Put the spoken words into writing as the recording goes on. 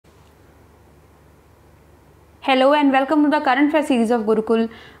Hello and welcome to the current affair series of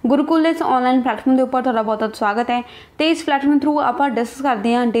Gurukul इस online platform के उपर तुहाडा बहुत बहुत स्वागत है। तो इस प्लेटफॉर्म थ्रू आप डिस्कस करते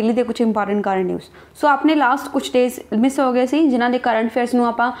हैं डेली के कुछ इंपॉर्टेंट करंट न्यूज़। सो आपने लास्ट कुछ डेज मिस हो गए सी जिन्हों के करंट अफेयर्स को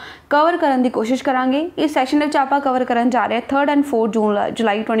आप कवर करने की कोशिश करांगे। इस सैशन में आप कवर करन जा रहे हैं 3 और 4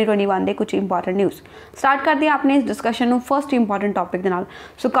 जुलाई 2021 के कुछ इंपॉर्टेंट न्यूज़। स्टार्ट करते हैं अपने इस डिस्कशन फर्स्ट इंपॉर्टेंट टॉपिक के नाल।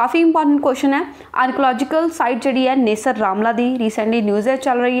 सो काफ़ी इंपॉर्टेंट क्वेश्चन है। आर्कोलॉजिकल साइट जी है नेसर रामला की रीसेंटली न्यूज़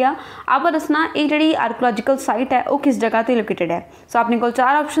चल रही है। आप दसना ये जी आर्कोलॉजिकल साइट है वो किस जगह पर लोकेटेड है। सो अपने को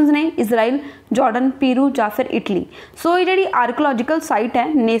 4 ऑप्शंस ने इजराइल, जॉर्डन, पेरू या फिर इटली। सो ये जी आर्कोलॉजिकल साइट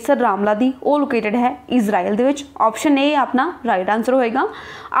है नेसर रामला की वो लोकेटेड है Israel they which. Option A अपना राइट आंसर होएगा।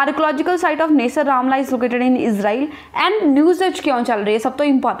 आर्कोलॉजिकल साइट ऑफ नेसर रामला is located in Israel. And news क्यों चल रही है सब तो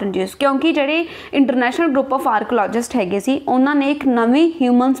इंपॉर्टेंट चीज़ क्योंकि ਜਿਹੜੇ इंटरनेशनल ग्रुप ऑफ आर्कोलॉजिस्ट है उन्होंने एक नवी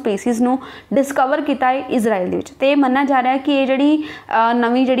ह्यूमन स्पीसीज़ ਨੂੰ डिस्कवर किया है इजराइल ਦੇ ਵਿੱਚ। ਤੇ ਮੰਨਿਆ ਜਾ ਰਿਹਾ कि ये ਜਿਹੜੀ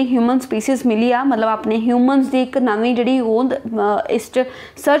ਨਵੀਂ ਜਿਹੜੀ ਹਿਊਮਨ ਸਪੀਸੀਜ਼ ਮਿਲੀ ਆ मतलब अपने ਹਿਊਮਨਸ ਦੀ ਇੱਕ ਨਵੀਂ ਜਿਹੜੀ ਉਹ ਇਸ 'ਚ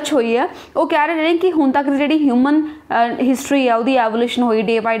ਸਰਚ ਹੋਈ है वो कह रहे हैं कि हुण तक जी ह्यूमन हिस्टरी है वो एवोल्यूशन हुई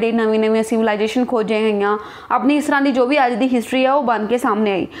day by day Navi Navi civilisation खोजे गई अपनी इस तरह की जो भी अज की हिस्टरी है वो बन के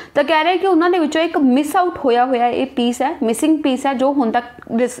सामने आई। तो कह रहे हैं कि उन्होंने एक मिस आउट होया ये पीस है मिसिंग पीस है जो हुण तक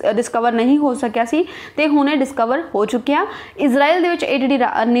डिस्कवर नहीं हो सकिया सी ते हुणे डिस्कवर हो चुकिया। इजराइल दे जी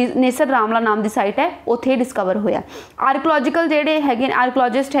नेसर रामला नाम की साइट है उत्थे डिस्कवर होया। आर्कोलॉजिकल जेडे है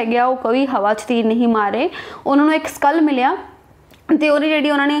आर्कोलॉजिस्ट है वो कोई हवा च तीर नहीं मारे उन्होंने एक स्कल मिलिया तो जी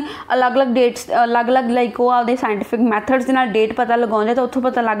उन्होंने अलग अलग डेट्स अलग अलग लाइक वो आपके साइंटिफिक मैथड्स के डेट पता लगाते तो उत्थों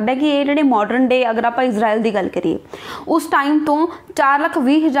पता लगता है कि ये जो मॉडर्न डे अगर आप इजराइल की गल करिए उस टाइम तो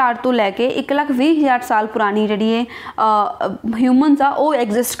 4,20,000 तो लैके 1,20,000 साल पुरानी जी ह्यूमनस आ वो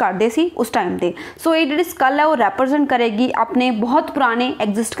एग्जिस्ट करते सी उस टाइम पर। सो ये जी स्कल है वो रैप्रजेंट करेगी अपने बहुत पुराने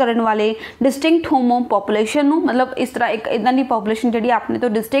एग्जिस्ट करने वाले डिस्टिंक्ट होमो पॉपूलेशन मतलब इस तरह एक इदा की पॉपूलेशन जी अपने तो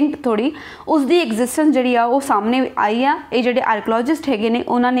डिस्टिंक्ट थोड़ी उसकी एग्जिस्टेंस जी वो सामने आई है। ये जो आर्कोलॉजिस्ट है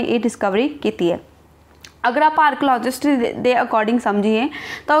उन्होंने ये डिस्कवरी की है। अगर आप आर्कोलॉजिस्ट के अकॉर्डिंग समझिए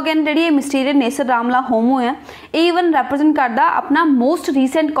तो वो कहते जी मिस्टीरियस नेसर रामला होमो है ये ईवन रैप्रजेंट करता अपना most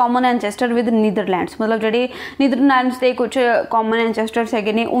recent common ancestor with Netherlands मतलब जो नीदरलैंड्स के कुछ कॉमन एंचेस्टर्स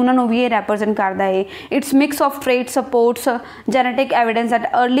है उन्होंने भी ये रैप्रजेंट करता है। It's mix of trait supports genetic evidence at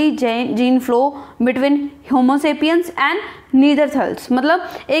early gene flow between Homo sapiens and नीदरथल्स मतलब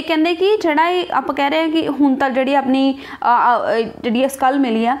ये कहते कि जड़ा आप कह रहे हैं कि हुण तक जी अपनी जी स्कल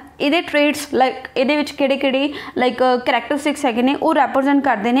मिली है ये ट्रेड्स लाइक ये लाइक करैक्टरिस्टिक्स है वो रैप्रजेंट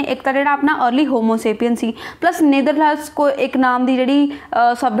करते हैं। एक तो जो अपना early Homo sapien C plus Netherlands को एक नाम की जी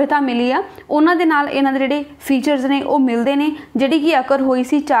सभ्यता मिली है उन्होंने नाल इन्हां दे जिहड़े फीचर्स ने वो मिलते हैं जी कि अकर हुई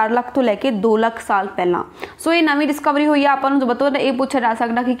सी 4 लाख तो लैके 2 लाख साल पहला। सो ये नवी डिस्कवरी हुई है आपको मतलब ये पूछा जा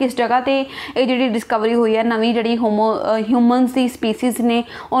सकता कि किस जगह पर ये जी डिस्कवरी हुई है नवी जी ह्यूमनस की स्पीसीज़ ने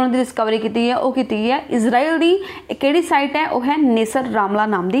उन्होंने डिस्कवरी की है वो की है इजराइल की केड़ी साइट है वो है नेसर रामला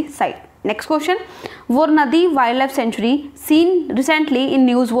नाम की site. Next question वोरनदी wild life sanctuary scene recently in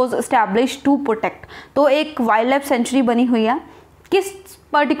news was establish to protect. तो एक वाइल्ड लाइफ सेंचुरी बनी हुई है किस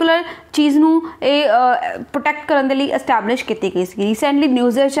पर्टिकुलर चीज़ नू प्रोटेक्ट करने के लिए एस्टैब्लिश की गई सी रिसेंटली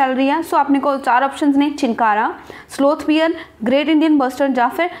न्यूज़ चल रही है। सो अपने को 4 ऑप्शंस ने chinkara, sloth beer, great Indian bustard या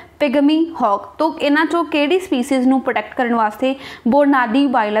फिर पिगमी हॉक। तो इन्हां चों किहड़ी स्पीसीज़ नू प्रोटेक्ट करने वास्ते बोरनाडी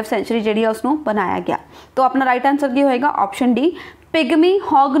वाइल्ड लाइफ सेंचुरी जी उसनू बनाया गया। तो अपना राइट आंसर की होएगा ऑप्शन डी पिगमी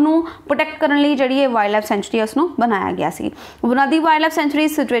हॉग नू प्रोटेक्ट करने लिए जी वाइल्ड लाइफ सेंचुरी है उसनू बनाया गया सी। बोरनाडी wild life sanctuary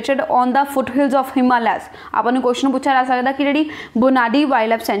is situated on the foot hills of Himalayas. आपको क्वेश्चन पूछा जा सकता कि जी बोरनाडी वाइल्ड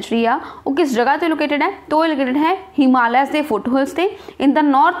लाइफ सेंचुरी आ वो किस जगह पर लोकेटेड है तो लोकेटेड है हिमालयस के फुट हिल्स से in the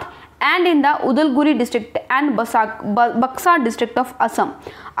north and in the Udalguri district and बक्सा डिस्ट्रिक्ट ऑफ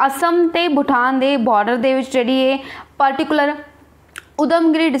असम ते भूटान के बॉर्डर के जी पर्टिकुलर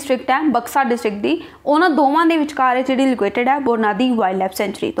उधमगिरी डिस्ट्रिक्ट है बक्सा डिस्ट्रिक्ट की उन्होंने दोवों के विचकार जी लोकेटेड है बोरनाडी वाइल्ड लाइफ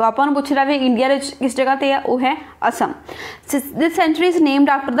सेंचुरी। तो आपको पूछ रहा है इंडिया किस जगह पर है वो है Assam. This sanctuary is named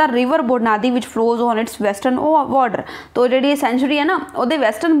after the river बोरनाडी which flows on it's western border. तो जी सेंचुरी है ना वो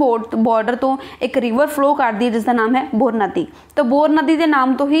वैसटर्न बॉर्डर तो एक रिवर फ्लो करती है जिसका नाम है बोरनदी। तो बोरनदी के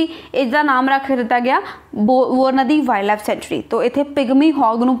नाम तो ही इसका नाम रख दिता गया बोरनदी वाइल्ड लाइफ सेंचुरी। तो इतने पिगमी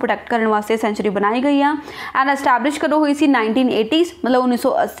हॉग नू प्रोटेक्ट करने वास्ते सेंचुरी बनाई गई है एंड एस्टैब्लिश कदों हुई सी 1980s मतलब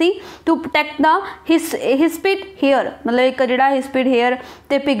 1980 टू प्रोटेक्ट द हिस्पिड हेयर मतलब एक जो हिस्पिड हेयर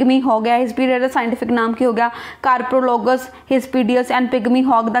तो पिगमी हॉग है। हिस्पिड हेयर का साइंटिफिक नाम की हो गया कार्प्रोलोगस हिस्पिडियस एंड पिगमी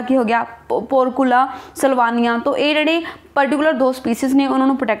हॉग का की हो गया पोरकुला सलवानिया। तो ये जो पर्टिकुलर 2 स्पीसीज़ ने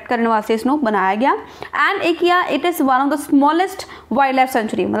उन्होंने प्रोटैक्ट करने वास्ते इसनों बनाया गया। एंड एक या it is one of the smallest wild life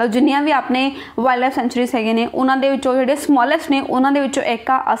sanctuary, मतलब जिन्नियां भी अपने वाइल्ड लाइफ सेंचुरीज हैगे ने उन्हां दे विचों जिहड़े स्मॉलेस्ट ने उन्हां दे विचों एक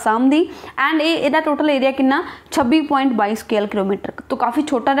आ असम दी। एंड इहदा टोटल एरिया कितना 26.22 स्केल किलोमीटर, तो काफ़ी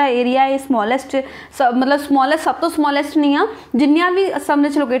छोटा जिहा एरिया है। स्मॉलेस्ट मतलब स्मॉलेस्ट सब तो स्मॉलेस्ट नहीं आ, जिन्नियां भी असम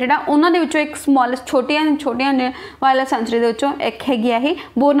दे लोकेटेड आ उन्हां दे विचों एक स्मॉलेस्ट छोटियां वाइल्ड लाइफ सेंचुरी दे विचों एक हैगी है ये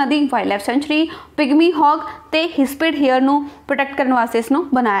बोर नदी wild life sanctuary. Pigmy hog ते हिस्पिड हेयर नूं प्रोटैक्ट करने वास्ते इसनूं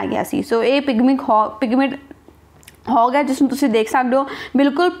बनाया गया सी। सो ये पिगमिड हॉग है जिसनूं तुसीं देख सकते हो,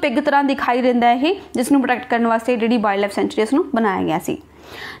 बिल्कुल पिग तरह दिखाई देता है ये, जिसनूं प्रोटैक्ट करने वास्ते जिहड़ी वाइल्ड लाइफ सेंचुरी इसनूं बनाया गया सी।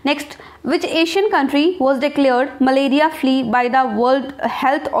 Next, which Asian country was declared malaria free by the world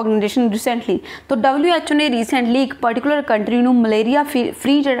health organisation recently. तो WHO ने रिसेंटली एक पर्टिकुलर कंट्री नूं मलेरिया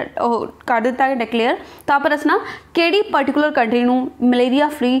फ्री कर दिता है डिक्लेयर। तो आप दसना किहड़ी पर्टिकुलर कंट्री नूं मलेरिया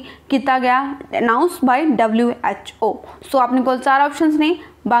फ्री किया गया अनाउंस बाय WHO। सो अपने कोल 4 ऑप्शंस ने,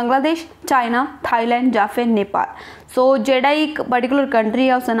 बांग्लादेश, चाइना, थाईलैंड या फिर नेपाल। सो जेड़ा एक पर्टिकुलर कंट्री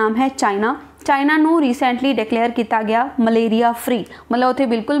है उसका नाम है चाइना। चाइना नू रिसेंटली डिक्लेयर किया गया मलेरिया फ्री, मतलब उत्थे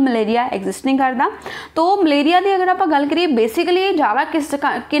बिल्कुल मलेरिया एग्जिस्ट नहीं करता। तो मलेरिया की अगर आप गल करिए बेसिकली ज़्यादा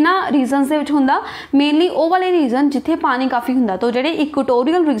किन्ना रीजनस दे विच हुंदा, मेनली वो वाले रीजन जिथे पानी काफ़ी हुंदा। तो जेडे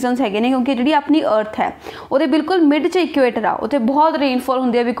इक्वेटोरियल रीजनस हैगे ने, क्योंकि जी अपनी अर्थ है वो बिल्कुल मिड च इक्वेटर आ, उत्थे बहुत रेनफॉल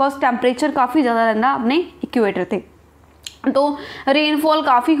हुंदी है बिकॉज टैंपरेचर काफ़ी ज़्यादा रहिंदा अपने इक्वेटर ते। तो रेनफॉल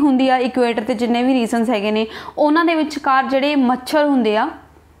काफ़ी हुंदी आ इक्वेटर ते, जिन्ने भी रीजनस हैगे ने उन्हां दे विचकार जेडे मच्छर हुंदे आ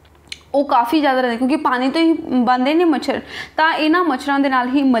वो काफ़ी ज़्यादा रहते, क्योंकि पानी तो ही बनते ने मच्छर, तो इन्होंने मच्छरों के नाल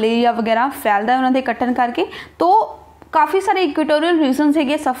ही मलेरिया वगैरह फैलता है उन्होंने कट्टन करके। तो काफ़ी सारे इक्वेटोरियल रीजनस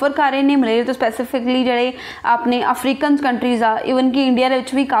है सफ़र कर रहे हैं मलेरिया तो, स्पैसीफिकली जोड़े अपने अफ्रीकन कंट्रीज़ आ, इवन कि इंडिया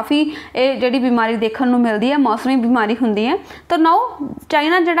भी काफ़ी जी बीमारी देखने को मिलती है, मौसमी बीमारी होंगी है। तो नाउ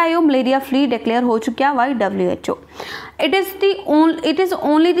चाइना जोड़ा है मलेरिया फ्री डिक्लेयर हो चुका bye WHO। It is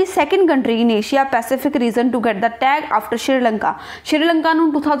only the second country in Asia Pacific region to gate the tag after Sri Lanka. Sri Lanka नूं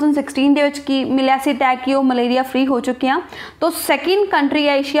 2016 के की मिलिया से टैग कि वो मलेरिया फ्री हो चुके हैं। तो सेकेंड कंट्री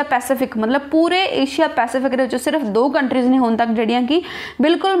है एशिया पैसिफिक, मतलब पूरे एशिया पैसिफिक के सिर्फ 2 कंट्रीज़ ने हुण तक जड़ियाँ कि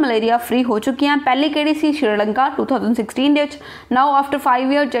बिल्कुल मलेरिया फ्री हो चुकी हैं। पहली किहड़ी सी श्रीलंका 2016 के। नाउ आफ्टर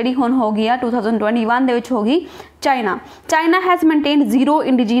 5 ईयर जी हुण हो गई 2021 के हो गई China. China has maintain 0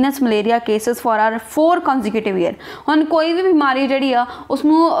 indigenous malaria cases for are 4 consecutive year. हुण कोई भी बीमारी जी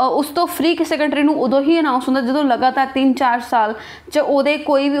उस तो फ्री किसी कंट्री में उदों ही अनाउंस होंदा जो लगातार 3-4 साल च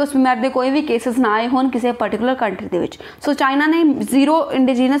कोई भी उस बीमारी के कोई भी केसेस ना आए होन किसी पर्टिकुलर कंट्री के विच। सो चाइना ने 0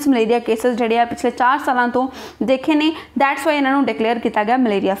 इंडिजीनस मलेरिया केसेस जोड़े पिछले 4 सालों तो देखे ने, दैट्स वाई इन्होंने डिक्लेयर किया गया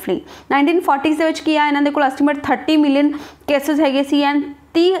मलेरिया फ्री। 1940s की इन्होंने को एस्टिमेट 30 मिलियन केसेस है सी एंड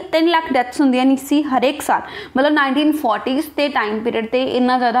 3 लाख डेथ्स होंदियां नहीं सी हर एक साल। मतलब 1940s के टाइम पीरियड से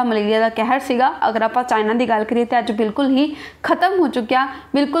इन्ना ज़्यादा मलेरिया का कहर सीगा। अगर आप चाइना की गल करिए तो अज बिल्कुल ही खत्म हो चुका,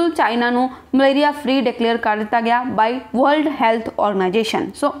 बिल्कुल चाइना नूं मलेरिया फ्री डिक्लेयर कर दिता गया bye world health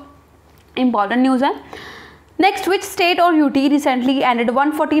organisation. So important news है। नेक्स्ट, विच स्टेट और UT recently ended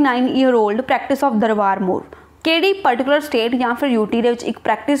 149-year-old practice of दरबार मूव। किहड़ी पर्टिकुलर स्टेट या फिर यूटी दे विच एक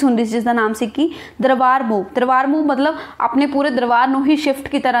प्रैक्टिस हुंदी सी जिसका नाम सी कि दरबार मूव। दरबार मूव मतलब अपने पूरे दरबार नूं ही शिफ्ट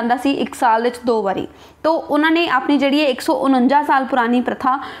किया रहिंदा सी 1 साल विच 2 बारी। तो उन्होंने अपनी जी 149 साल पुरानी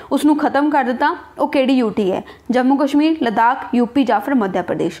प्रथा उसनूं खत्म कर दिता। वो किहड़ी यूटी है? जम्मू कश्मीर, लद्दाख, यूपी या फिर मध्य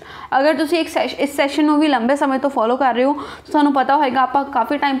प्रदेश। अगर तुसीं इस सैशन नूं भी लंबे समय तो फॉलो कर रहे हो तो तुहानूं पता होएगा आपां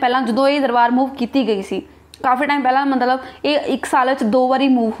काफ़ी टाइम पहलां जदों ये दरबार मूव की गई सी, काफ़ी टाइम पहला मतलब ये 1 साल 2 बारी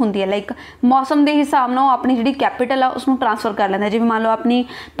मूव होंदी है। लाइक मौसम के हिसाब नाल अपनी जी कैपिटल है उसनूं ट्रांसफर कर लेंदा। जिवें मान लो अपनी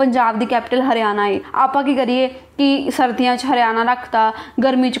पंजाब की कैपिटल हरियाणा है, आपां की करिए कि सर्दियों हरियाणा रखता,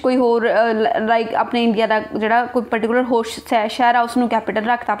 गर्मी कोई होर लाइक अपने इंडिया का जोड़ा कोई पर्टिकुलर होर शहर है उसनूं कैपिटल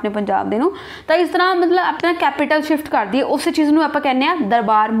रखता अपने पंजाब दे नूं। तो इस तरह मतलब अपना कैपिटल शिफ्ट कर दी, उस चीज़ नूं आपां कहने आ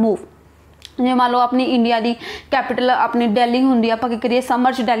दरबार मूव। जिवें मान लो अपनी इंडिया की कैपिटल अपनी दिल्ली होंगी, आप करिए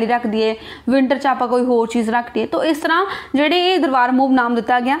समर च दिल्ली रख दिए, विंटर च आप कोई होर चीज़ रख दिए। तो इस तरह जोड़े ये दरबार मूव नाम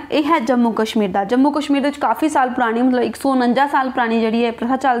दिता गया यह है जम्मू कश्मीर का। जम्मू कश्मीर काफ़ी साल पुरानी मतलब 149 साल पुरानी जी है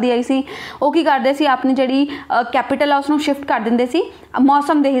प्रथा चलती आई सी। वो की करते सी अपनी जी कैपिटल है उसनूं शिफ्ट कर देंगे सी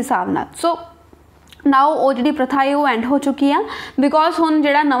मौसम के हिसाब नाल। सो नाउ वो जी प्रथा है वो एंड हो चुकी है बिकॉज हुण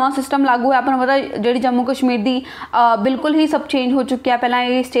जो नवा सिस्टम लागू है अपना पता जी जम्मू कश्मीर की बिल्कुल ही सब चेंज हो चुकी है। पहला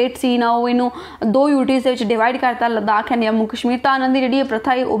ये स्टेट सी ना वो इनू 2 यूटीज़ के डिवाइड करता लद्दाख एंड जम्मू कश्मीर। तो इन्होंने जी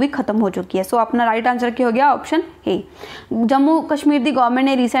प्रथा है वो भी खत्म हो चुकी है। सो अपना राइट आंसर क्या हो गया ऑप्शन ए। जम्मू कश्मीर की गवर्नमेंट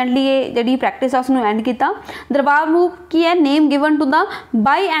ने रिसेंटली ये जी प्रैक्टिस है उसनूं एंड किया। दरबार मूव की है name given to the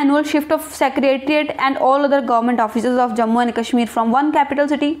by annual shift of सैक्रेटरीएट and all other government officers of Jammu and Kashmir from one capital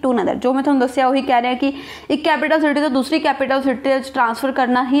city to another. जो मैं तुहानूं दस्सिया वही कह रहा है कि एक कैपिटल सिटी तो दूसरी कैपिटल सिटी ट्रांसफर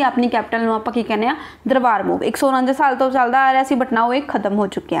करना ही अपनी कैपिटल में आप कहने हैं दरबार मूव 149 साल तो चलता आ रहा सी बट नाउ ये खत्म हो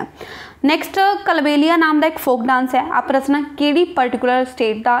चुके हैं। नैक्सट कलबेलिया नाम का एक फोक डांस है, आप दसना किहड़ी पर्टिकुलर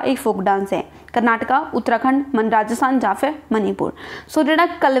स्टेट का एक फोक डांस है, करनाटका, उत्तराखंड, राजस्थान या फिर मणिपुर। सो जिहड़ा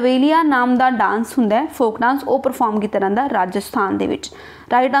कलबेलिया नाम का डांस हुंदा है फोक डांस वो परफॉर्म किया जाता राजस्थान दे विच।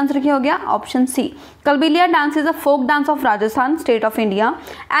 राइट आंसर क्या हो गया option C. Kalbelia dance is a folk dance of Rajasthan state of India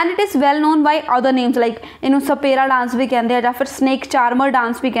and it is well known by other names like इनू सपेरा डांस भी कहते हैं या फिर स्नेक चार्मर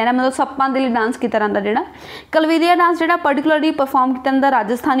डांस भी कहते हैं, मतलब सप्पां दे लई डांस की तरह का जिहड़ा कलबेलिया डांस जिहड़ा पर्टिकुलरली परफॉर्म किया जाता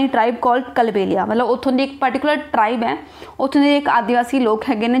राजस्थानी ट्राइब कॉल्ड कलबेलिया, मतलब उत्थों की एक पर्टिकुलर ट्राइब है, उत्थों के एक आदिवासी लोग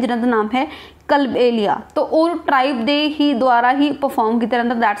हैगे ने जिन्हां दा नाम है कलबेलिया, तो वो ट्राइब दे ही द्वारा ही परफॉर्म किया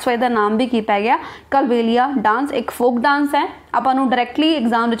जाता, दैट्स वाई दा नाम भी की पै गया कलबेलिया डांस। एक फोक डांस है, ਆਪਾਂ ਨੂੰ डायरैक्टली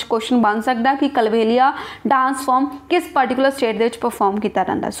एग्जाम ਵਿੱਚ क्वेश्चन बन सकता कि कलबेलिया डांस फॉर्म किस पर्टिकुलर स्टेट ਦੇ ਵਿੱਚ परफॉर्म किया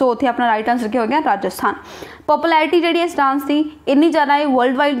जाता है। सो उत्थे अपना राइट आंसर क्या हो गया राजस्थान। पॉपुलैरिटी जी इस डांस की इन्नी ज़्यादा है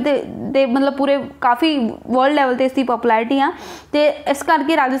वर्ल्ड वाइड दे मतलब पूरे काफ़ी वर्ल्ड लैवल पर इसकी पॉपुलैरिटी आ, तो इस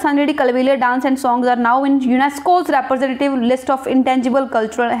करके राजस्थान जी Kalbelia dance and songs are now in UNESCO's रैप्रजेंटेटिव list of intangible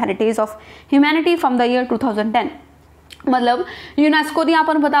cultural heritage of humanity from the year 2010। मतलब यूनेस्को दी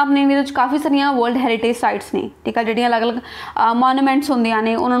आपको पता अपने इंडिया काफ़ी सारिया वर्ल्ड हैरीटेज साइट्स ने, ठीक है, जी अलग अलग मोनूमेंट्स होंदियां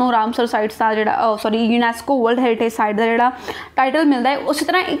ने, उन्होंने रामसर साइट्स का जो sorry UNESCO world heritage site का जो टाइटल मिलता है। उसी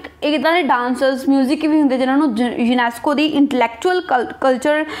तरह एक इदा के डांसर्स म्यूजिक भी होंगे जिन्होंने यूनेस्को की इंटलैक्चुअल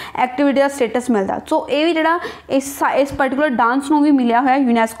कल्चर एक्टिविटी का स्टेटस मिलता। सो ये भी जो इस पर्टिकुलर डांस को भी मिलया हुआ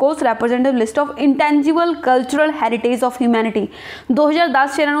UNESCO's रैप्रजेंटेटिव list of intangible cultural heritage of humanity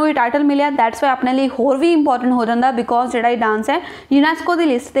 2010 इन्होंने ये टाइटल मिलया। दैट्स वाई अपने लिए होर भी इंपॉर्टेंट हो जाता बिकॉज जिहड़ा डांस है यूनेस्को की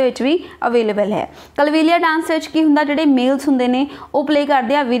लिस्ट के भी अवेलेबल है। कलबेलिया डांस की हुंदा जिहड़े मेल्स हुंदे ने वो प्ले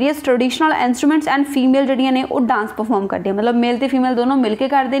करते हैं वेरीअस ट्रेडिशनल इंस्ट्रूमेंट्स एंड फीमेल जिहड़ियां ने वो डांस परफॉर्म करते हैं, मतलब मेल तो फीमेल दोनों मिलकर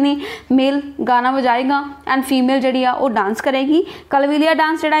करते हैं। मेल गाना बजाएगा एंड फीमेल जिहड़ी आ वो डांस करेगी। कलबेलिया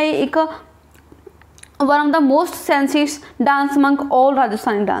डांस जिहड़ा एक one of the most sensitive dance among all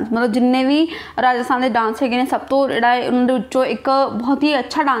Rajasthani dance, मतलब जिन्ने भी राजस्थान के डांस है सब तो जोड़ा उन्होंने एक बहुत ही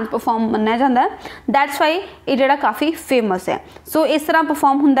अच्छा डांस परफॉर्म मनाया जाता है। दैट्स वाई ये जोड़ा काफ़ी फेमस है। सो इस तरह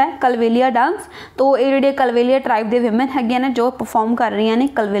परफॉर्म होंदा है कलबेलिया डांस। तो ये जोड़े कलबेलिया ट्राइब के विमेन है जो परफॉर्म कर रही हैं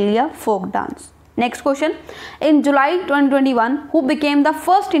Kalbelia folk dance. Next question. In July 2021, who became the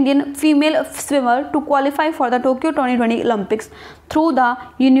first Indian female swimmer to qualify for the Tokyo 2020 Olympics through the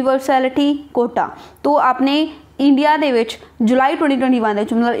universality quota? तो आपने इंडिया दे विच जुलाई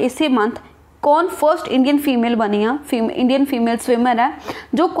 2021 मतलब इसे मंथ कौन फर्स्ट इंडियन फीमेल बनी आ इंडियन फीमेल स्विमर है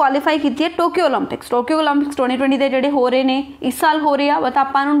जो qualify की है टोक्यो ओलंपिक्स। टोक्यो ओलंपिक्स 2020 के जोड़े हो रहे हैं इस साल हो रहे हैं, बट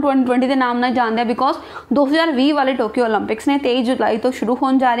आप 2020 के नाम ना जानते हैं बिकॉज 2020 वाले टोक्यो ओलंपिक्स ने 23 जुलाई तो शुरू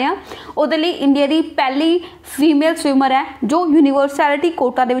होने जा रहे हैं। वो इंडिया की पहली फीमेल स्विमर है जो यूनिवर्सैलिटी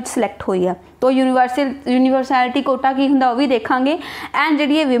कोटा के सिलेक्ट हुई है। तो यूनिवर्सैलिटी कोटा की होंगे वो भी देखांगे एंड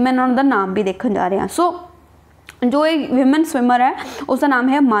जी विमेन उन्होंने नाम भी देखने जा रहे हैं। सो जो एक विमेन स्विमर है उसका नाम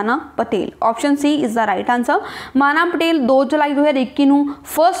है माना Patel. Option C is the right answer. माना पटेल 2 जुलाई 2021 को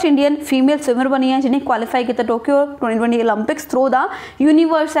फर्स्ट इंडियन फीमेल स्विमर बनी है जिन्हें क्वालीफाई किया Tokyo 2020 Olympics through the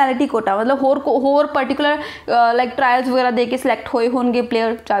universality Kota, मतलब होर पर्टिकुलर लाइक ट्रायल्स वगैरह दे के सिलेक्ट होए होंगे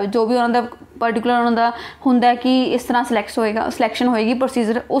प्लेयर, जो भी उन्होंने पर्टिकुलर उन्होंने होंगे कि इस तरह सिलेक्शन होएगी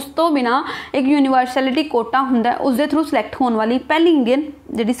प्रोसीजर। उस तो बिना एक यूनिवर्सैलिटी कोटा होंगे उसके थ्रू सिलेक्ट होने वाली पहली इंडियन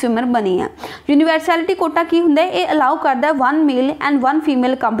जी स्विमर बनी है। यूनिवर्सैलिटी कोटा की होंगे ये अलाउ करता है 1 male and 1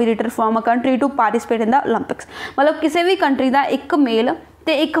 female competitor from a country to participate in the Olympics, मतलब किसी भी कंट्री का एक मेल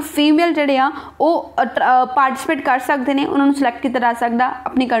तो एक फीमेल जोड़े आ वो पार्टिसिपेट कर सकते हैं, उन्होंने सिलेक्ट किया जा सकता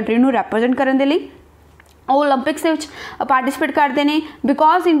अपनी कंट्री को रैप्रजेंट करने के लिए ओलंपिक्स के पार्टिसिपेट करते हैं।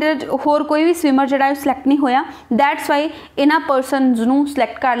 बिकॉज इंडिया होर कोई भी स्विमर जो सिलेक्ट नहीं होया दैट्स वाई इन्हों परसनस को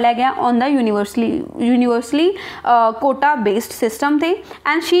सिलेक्ट कर लिया गया on the universally Kota based system से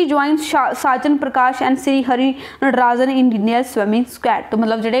and she join Sajan Prakash and Shri Hari Natarajan in India swimming squad. तो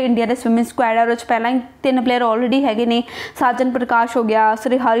मतलब जो इंडिया के स्विमिंग स्क्वाड है उस पहला ही 3 प्लेयर ऑलरेडी है ने, साजन प्रकाश हो गया,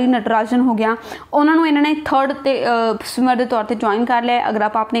 श्री हरि नटराजन हो गया, उन्होंने इन्होंने 3rd स्विमर के तौर पर ज्वाइन कर लिया अगर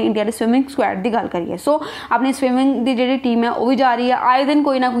आप अपने इंडिया के स्विमिंग स्क्वाड की गल करिए। सो अपनी स्विमिंग की जी टीम है वो भी जा रही है, आए दिन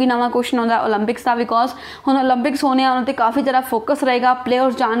कोई ना कोई नवा क्वेश्चन आता ओलंपिक्स का बिकॉज हम ओलंपिक्स होने उन्होंने काफ़ी ज़्यादा फोकस रहेगा,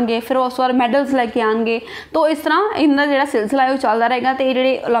 प्लेयर्स जाएंगे फिर उस बार मैडल्स लैके आएंगे, तो इस तरह इनका जो सिलसिला है वो चलता रहेगा। तो ये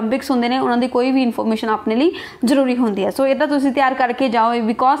जोड़े ओलंपिक्स होंगे ने उन्होंने कोई भी इन्फॉर्मेशन अपने लिए जरूरी होंगी है। सो ये तुम तैयार करके जाओ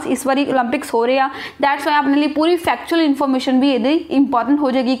बिकॉज इस बारी ओलंपिक्स हो रहे हैं दैट्स वाई अपने लिए पूरी फैक्चुअल इन्फॉर्मेशन भी ये इंपॉर्टेंट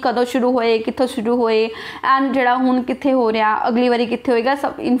हो जाएगी, कदों शुरू होए कितों शुरू होए एंड जोड़ा हूँ कितने हो रहा अगली बारी कितने होएगा,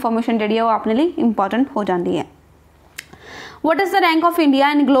 सब इन्फॉर्मेशन जी वो अपने लिए इंपॉर्टेंट हो जाती है। What is the rank of India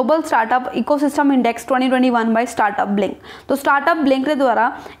in Global Startup Ecosystem Index 2021 by Startup Blink? तो Startup Blink के द्वारा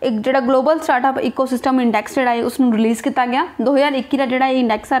एक जिहड़ा ग्लोबल स्टार्टअप इकोसिस्टम इंडेक्स जिहड़ा है उसनूं रिलीज़ किया गया 2021 का जिहड़ा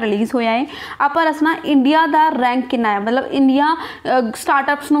इंडेक्स रिलीज़ होया है। आपां दसना इंडिया दा रैंक कितना है, मतलब इंडिया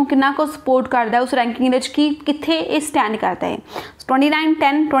स्टार्टअप्स नूं कितना को सपोर्ट करता है, उस रैंकिंग दे विच की कित्थे ये स्टैंड करता है 29,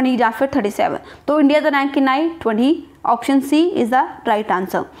 10, 20 या फिर 37। तो इंडिया का रैंक कितना है 20। Option C is the right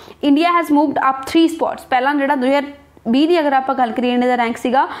answer. India has moved up 3 spots. पहला जिहड़ा 2020 की अगर आप गल करिए इंडिया का रैंक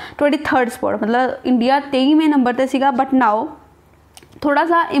सीगा 23rd स्पॉट, मतलब इंडिया 23वें नंबर पर सीगा, बट नाउ थोड़ा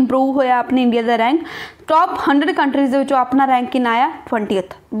सा इंप्रूव होया अपने इंडिया का रैंक। टॉप 100 कंट्रीज़ के अपना रैंक कितना आया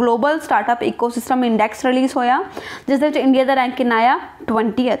 20th। Global startup ecosystem index release होया जिस इंडिया का रैंक कितना आया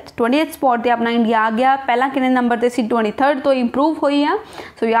 20th स्पॉट पर अपना इंडिया आ गया। पहला कितने नंबर पर सी 23rd, तो इंप्रूव हुई है।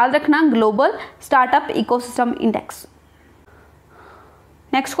 सो याद रखना global startup ecosystem index.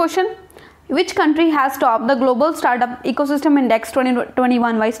 Next question, Which country has topped the Global Startup Ecosystem Index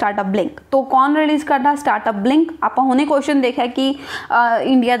 2021 by Startup Blink? तो कौन रिलीज़ करता Startup Blink? आपा हुणे क्वेश्चन देखा कि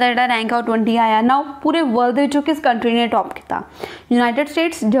इंडिया का जिहड़ा रैंक है 20 आया ना, पूरे वर्ल्ड के विचों किस कंट्री ने टॉप किया? यूनाइटेड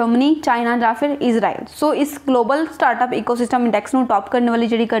स्टेट्स, जर्मनी, चाइना या फिर इजराइल। सो इस ग्लोबल स्टार्टअप इकोसिस्टम इंडेक्स में टॉप करने वाली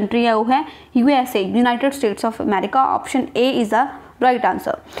जी कंट्री है वो है USA, United states of America. Option A is the right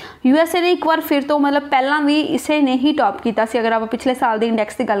answer. USA ने एक बार फिर तो मतलब पहला भी इसे ने ही टॉप किया सी। अगर आप पिछले साल के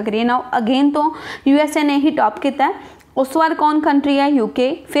इंडेक्स की गल करिए ना, अगेन तो यूएसए ने ही टॉप किया है। उस बार कौन कंट्री है?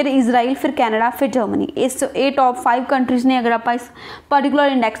 यूके, फिर इजराइल, फिर कैनेडा, फिर जर्मनी। इस टॉप 5 कंट्रीज़ ने अगर आप इस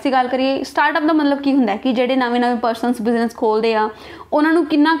पर्टिकुलर इंडेक्स की गल करिए। स्टार्टअप का मतलब की होंगे कि जोड़े नवे नवे परसनस बिजनेस खोलते हैं उन्होंने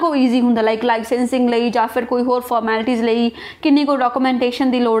कितना को ईजी होंगे, लाइक लाइसेंसिंग लई या फिर कोई होर फॉर्मैलिटीज़ लई किन्नी को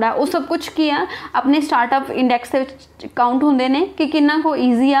डॉक्यूमेंटेशन की लोड़ है, वो सब कुछ की है अपने स्टार्टअप इंडेक्स के काउंट होंगे ने कि कितना को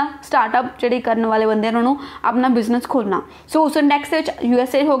ईजी आ स्टार्टअप जोड़े करने वाले बंदे उन्होंने अपना बिजनेस खोलना। सो उस इंडेक्स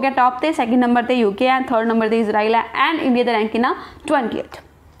यूएसए हो गया टॉप पे, सैकेंड नंबर पर यूके है, थर्ड नंबर पर इजराइल है एंड इंडिया का रैंक कितना 20th।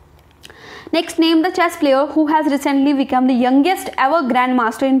 Next, name the chess player who has recently become the youngest ever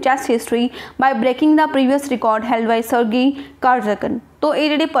grandmaster in chess history by breaking the previous record held by Sergei Karjakin। तो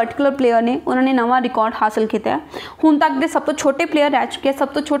ये जो particular player ने उन्होंने नवा record हासिल किया है। हुण तक के सब तो छोटे प्लेयर रह चुके हैं,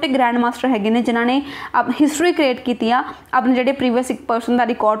 सब तो छोटे ग्रैंड मास्टर है जिन्होंने अब हिस्टरी क्रिएट की अपने जो प्रीवियस एक पर्सन का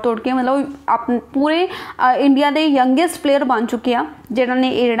रिकॉर्ड तोड़ के, मतलब अपने पूरे इंडिया के यंगेस्ट प्लेयर बन चुके हैं जिन्होंने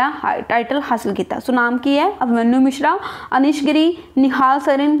ये टाइटल हासिल किया। सो नाम की है अभिमन्यु मिश्रा, अनिश गिरी, निहाल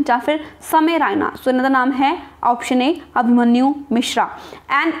सरीन या फिर समय रायना। सो इन्हों का नाम है option A Abhimanyu Mishra.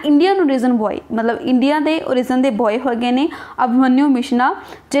 And Indian origin boy, मतलब इंडिया के ओरिजिन के बॉय हो गए ने अभिमन्यु मिश्रा,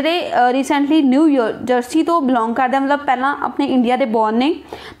 ਜਿਹੜੇ ਰੀਸੈਂਟਲੀ ਨਿਊ ਜਰਸੀ ਤੋਂ ਬਿਲੋਂਗ ਕਰਦੇ, मतलब पहला अपने इंडिया के बॉर्न ने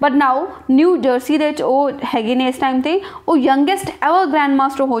बट नाउ न्यू जर्सी ਦੇ ਵਿੱਚ ਉਹ ਹੈਗੇ ਨੇ। ਇਸ टाइम ਤੇ ਉਹ यंगेस्ट एवर ग्रैंड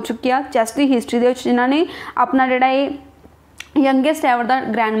मास्टर हो चुके हैं चैस की हिस्टरी ਦੇ ਵਿੱਚ, जिन्होंने अपना ਜਿਹੜਾ ਇਹ यंगेस्ट एवर का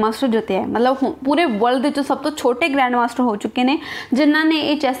ग्रैंड मास्टर जितया है। मतलब पूरे वर्ल्ड के सब तो छोटे ग्रैंड मास्टर हो चुके हैं जिन्होंने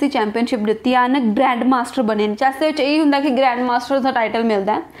ये चैस की चैंपीयनशिप जीती है, ग्रैंड मास्टर बने। चैस के यही होंगे कि ग्रैंड मास्टर का टाइटल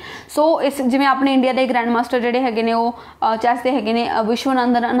मिलता है। सो इस जिमें अपने इंडिया के ग्रैंड मास्टर जोड़े है वो चैस के है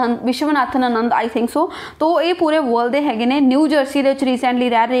Viswanathan Anand I think so. तो ये पूरे वर्ल्ड के है न्यू जर्सी के रीसेंटली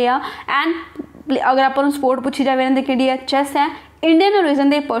रह रहे हैं। एंड अगर आप स्पोर्ट पूछी जाए इन्होंने कि चैस है इंडियन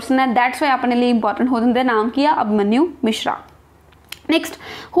ओरिजिन के पर्सन है, दैट्स वाई अपने लिए इंपॉर्टेंट हो जाते। नाम की है Abhimanyu Mishra. Next,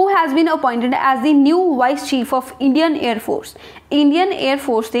 who has been appointed as the new Vice Chief of Indian Air Force? Indian air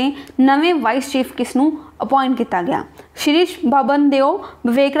force के नवे वाइस चीफ किसनू अपॉइंट किया गया? शिरीष भवन देओ,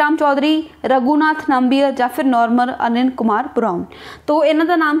 विवेक राम चौधरी, रघुनाथ नंबियर या फिर नॉर्मल अनिल कुमार ब्राउन। तो इन्हों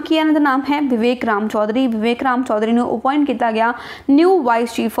का नाम की है? इन्हों का नाम है विवेक राम चौधरी। विवेक राम चौधरी ने अपॉइंट किया गया new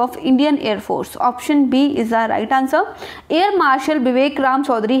vice chief of Indian air force. Option B is the right answer. Air marshal Vivek Ram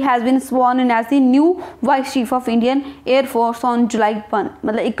Chaudhary has been sworn in as the new vice chief of Indian air force on July 1,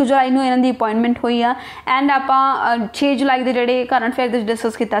 मतलब 1 जुलाई को इन्हों की appointment हुई है। And आप 6 जुलाई के जोड़े current affair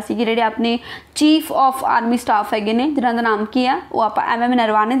discuss किया कि जोड़े अपने चीफ ऑफ आर्मी स्टाफ है जिन्हों का नाम की है वो आप MM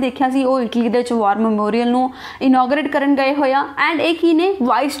नरवाने देखा सी, वो इटली के वार मेमोरीअल इनॉगरेट करन गए होया। एंड एक ही ने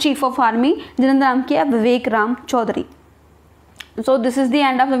वाइस चीफ ऑफ आर्मी जिन्हों का नाम की है विवेक Ram Chaudhary. So this is the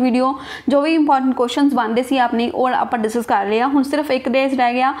end of the video. जो भी इंपॉर्टेंट क्वेश्चंस बनते सी अपने और आप डिस्कस कर रहे हैं। हुण सिर्फ एक डेज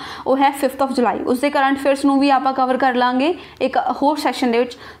रह गया, वो है 5 जुलाई। उसके करंट अफेयर्स भी आप कवर कर लाँगे एक होर सैशन के।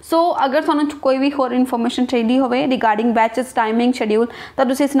 सो अगर तुहानूं कोई भी होर इन्फॉर्मेशन चाहिए हो रिगार्डिंग बैचेस टाइमिंग शेड्यूल तो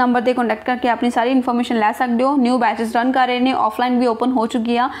तुसीं इस नंबर पर कॉन्टैक्ट करके अपनी सारी इन्फॉर्मेशन लै सकते हो। न्यू बैचेस रन कर रहे हैं, ऑफलाइन भी ओपन हो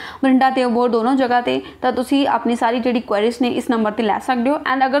चुकी है बठिंडा ते अबोहर दोनों जगह पर। तो तुसीं अपनी सारी जी क्वेरीज ने इस नंबर पर लै सकते हो।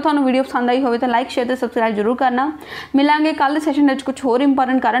 एंड अगर तुहानूं वीडियो पसंद आई हो तो लाइक शेयर तो सबसक्राइब जरूर करना। मिलांगे कल के सैशन में कुछ होर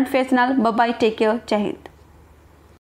इंपॉर्टेंट करंट अफेयर्स नाल। बाय बाय, टेक केयर, जय हिंद।